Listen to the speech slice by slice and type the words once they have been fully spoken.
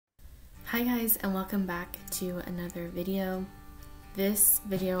Hi guys, and welcome back to another video. This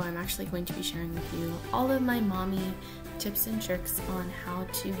video I'm actually going to be sharing with you all of my mommy tips and tricks on how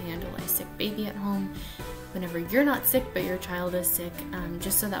to handle a sick baby at home whenever you're not sick but your child is sick,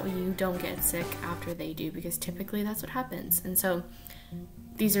 just so that way you don't get sick after they do, because typically that's what happens. And so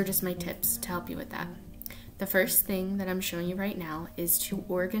these are just my tips to help you with that. The first thing that I'm showing you right now is to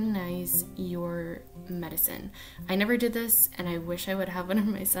organize your medicine. I never did this, and I wish I would have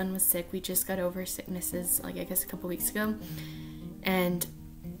whenever my son was sick. We just got over sicknesses, like I guess a couple weeks ago, and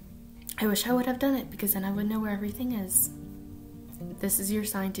I wish I would have done it because then I would know where everything is. This is your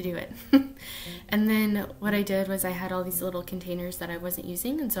sign to do it. And then what I did was I had all these little containers that I wasn't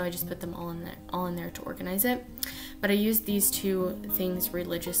using, and so I just put them all in there to organize it. But I used these two things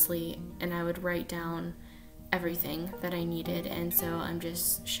religiously, and I would write down everything that I needed, and so I'm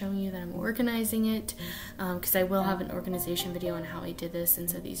just showing you that I'm organizing it because I will have an organization video on how I did this, and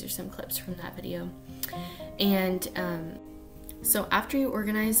so these are some clips from that video. And so after you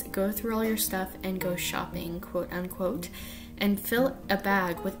organize, go through all your stuff and go shopping, quote unquote, and fill a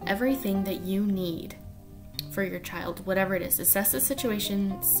bag with everything that you need for your child, whatever it is. Assess the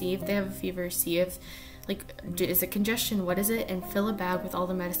situation, see if they have a fever, see if is it congestion, what is it, and fill a bag with all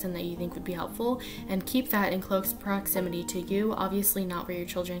the medicine that you think would be helpful, and keep that in close proximity to you. Obviously not where your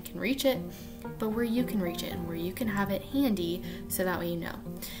children can reach it, but where you can reach it and where you can have it handy, so that way you know.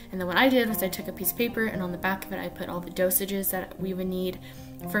 And then what I did was I took a piece of paper, and on the back of it I put all the dosages that we would need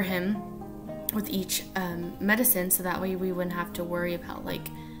for him with each medicine, so that way we wouldn't have to worry about like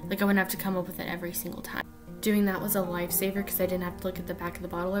I wouldn't have to come up with it every single time. Doing that was a lifesaver because I didn't have to look at the back of the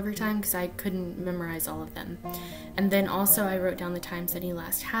bottle every time because I couldn't memorize all of them. And then also I wrote down the times that he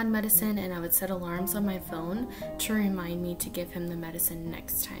last had medicine, and I would set alarms on my phone to remind me to give him the medicine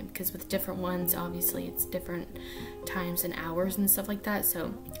next time, because with different ones obviously it's different times and hours and stuff like that,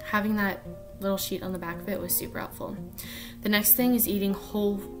 so having that little sheet on the back of it was super helpful. The next thing is eating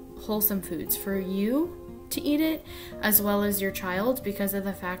wholesome foods for you to eat it as well as your child, because of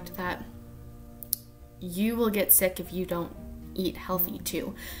the fact that you will get sick if you don't eat healthy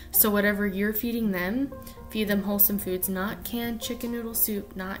too. So whatever you're feeding them, feed them wholesome foods, not canned chicken noodle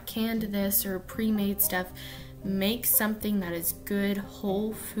soup, not canned this or pre-made stuff. Make something that is good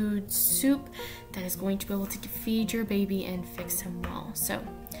whole food soup that is going to be able to feed your baby and fix him well. So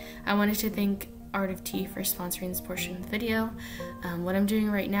I wanted to thank Art of Tea for sponsoring this portion of the video. What I'm doing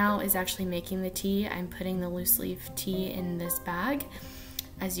right now is actually making the tea. I'm putting the loose leaf tea in this bag,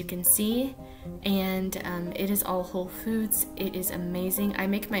 as you can see, and it is all whole foods. It is amazing. I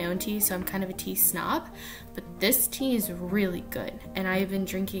make my own tea, so I'm kind of a tea snob, but this tea is really good, and I've been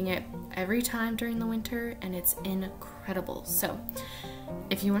drinking it every time during the winter, and it's incredible. So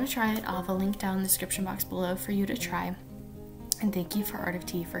if you want to try it, I'll have a link down in the description box below for you to try. And thank you for Art of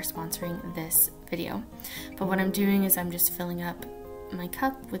Tea for sponsoring this video. But what I'm doing is I'm just filling up my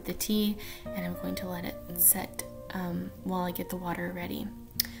cup with the tea, and I'm going to let it set while I get the water ready.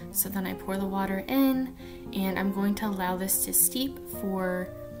 So then I pour the water in, and I'm going to allow this to steep for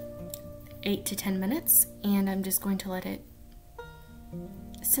 8 to 10 minutes, and I'm just going to let it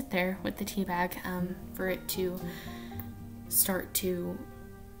sit there with the tea bag for it to start to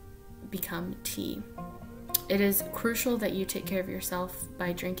become tea. It is crucial that you take care of yourself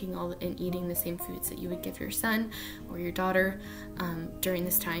by drinking and eating the same foods that you would give your son or your daughter during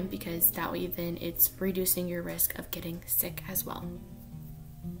this time, because that way then it's reducing your risk of getting sick as well.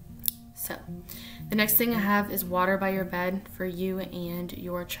 So the next thing I have is water by your bed for you and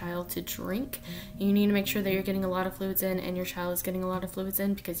your child to drink. You need to make sure that you're getting a lot of fluids in and your child is getting a lot of fluids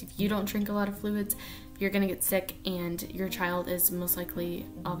in, because if you don't drink a lot of fluids, you're gonna get sick, and your child is most likely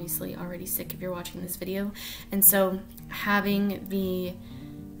obviously already sick if you're watching this video. And so having the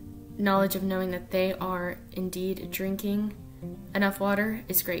knowledge of knowing that they are indeed drinking enough water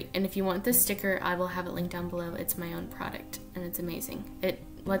is great. And if you want this sticker, I will have it linked down below. It's my own product and it's amazing. It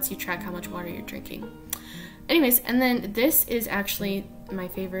lets you track how much water you're drinking. Anyways, and then this is actually my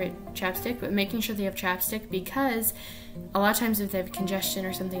favorite chapstick, but making sure they have chapstick, because a lot of times if they have congestion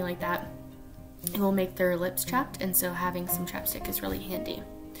or something like that, it will make their lips chapped, and so having some chapstick is really handy.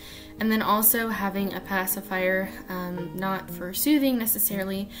 And then also having a pacifier, not for soothing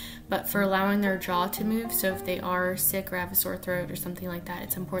necessarily, but for allowing their jaw to move. So if they are sick or have a sore throat or something like that,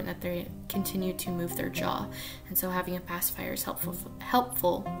 it's important that they continue to move their jaw. And so having a pacifier is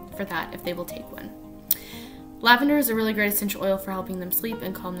helpful for that if they will take one. Lavender is a really great essential oil for helping them sleep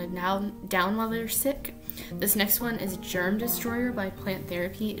and calm them down while they're sick. This next one is Germ Destroyer by Plant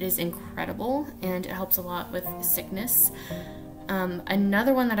Therapy. It is incredible, and it helps a lot with sickness.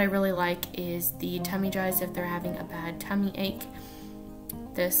 Another one that I really like is the tummy dries if they're having a bad tummy ache.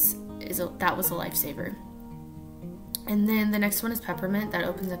 This that was a lifesaver. And then the next one is peppermint. That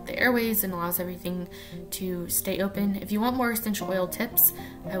opens up the airways and allows everything to stay open. If you want more essential oil tips,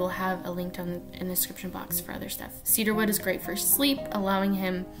 I will have a link down in the description box for other stuff. Cedarwood is great for sleep. Allowing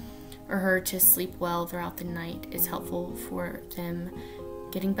him or her to sleep well throughout the night is helpful for them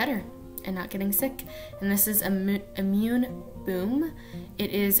getting better and not getting sick. And this is Immune Boom. It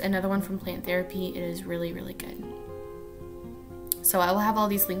is another one from Plant Therapy. It is really, really good. So I will have all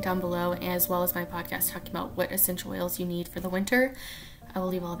these linked down below, as well as my podcast talking about what essential oils you need for the winter. I will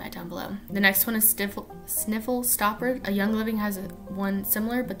leave all that down below. The next one is Sniffle Stopper. A Young Living has one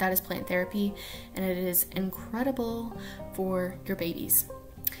similar, but that is Plant Therapy, and it is incredible for your babies.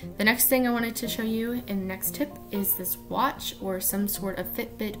 The next thing I wanted to show you in the next tip is this watch or some sort of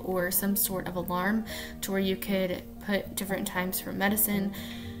Fitbit or some sort of alarm to where you could put different times for medicine,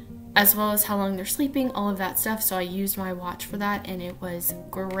 as well as how long they're sleeping, all of that stuff. So I used my watch for that, and it was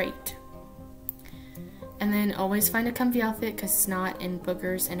great. And then always find a comfy outfit, because snot and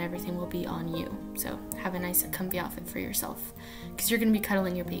boogers and everything will be on you. So have a nice comfy outfit for yourself, because you're going to be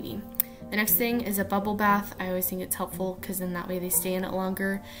cuddling your baby. The next thing is a bubble bath. I always think it's helpful, because then that way they stay in it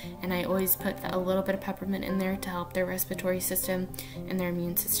longer. And I always put a little bit of peppermint in there to help their respiratory system and their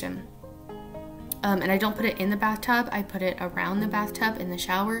immune system. And I don't put it in the bathtub, I put it around the bathtub in the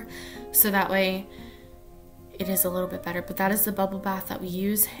shower, so that way it is a little bit better. But that is the bubble bath that we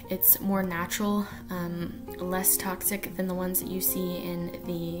use. It's more natural, less toxic than the ones that you see in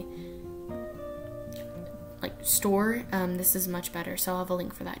the store. This is much better, so I'll have a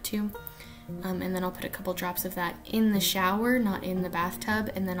link for that too. And then I'll put a couple drops of that in the shower, not in the bathtub,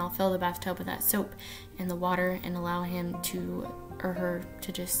 and then I'll fill the bathtub with that soap and the water and allow him or her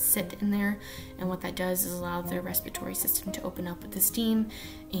to just sit in there. And what that does is allow their respiratory system to open up with the steam,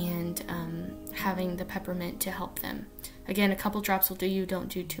 and having the peppermint to help them. Again, a couple drops will do you, don't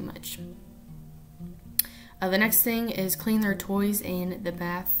do too much. The next thing is clean their toys in the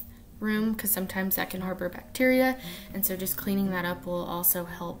bathroom, because sometimes that can harbor bacteria, and so just cleaning that up will also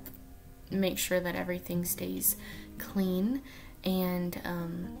help make sure that everything stays clean and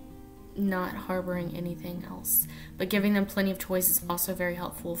not harboring anything else. But giving them plenty of toys is also very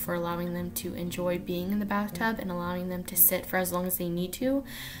helpful for allowing them to enjoy being in the bathtub and allowing them to sit for as long as they need to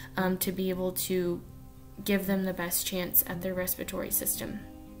be able to give them the best chance at their respiratory system.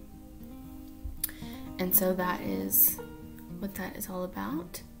 And so that is what that is all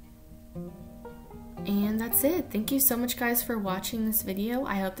about. And that's it. Thank you so much, guys, for watching this video.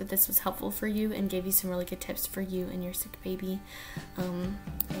 I hope that this was helpful for you and gave you some really good tips for you and your sick baby.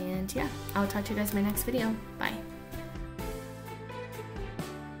 And yeah, I'll talk to you guys in my next video. Bye.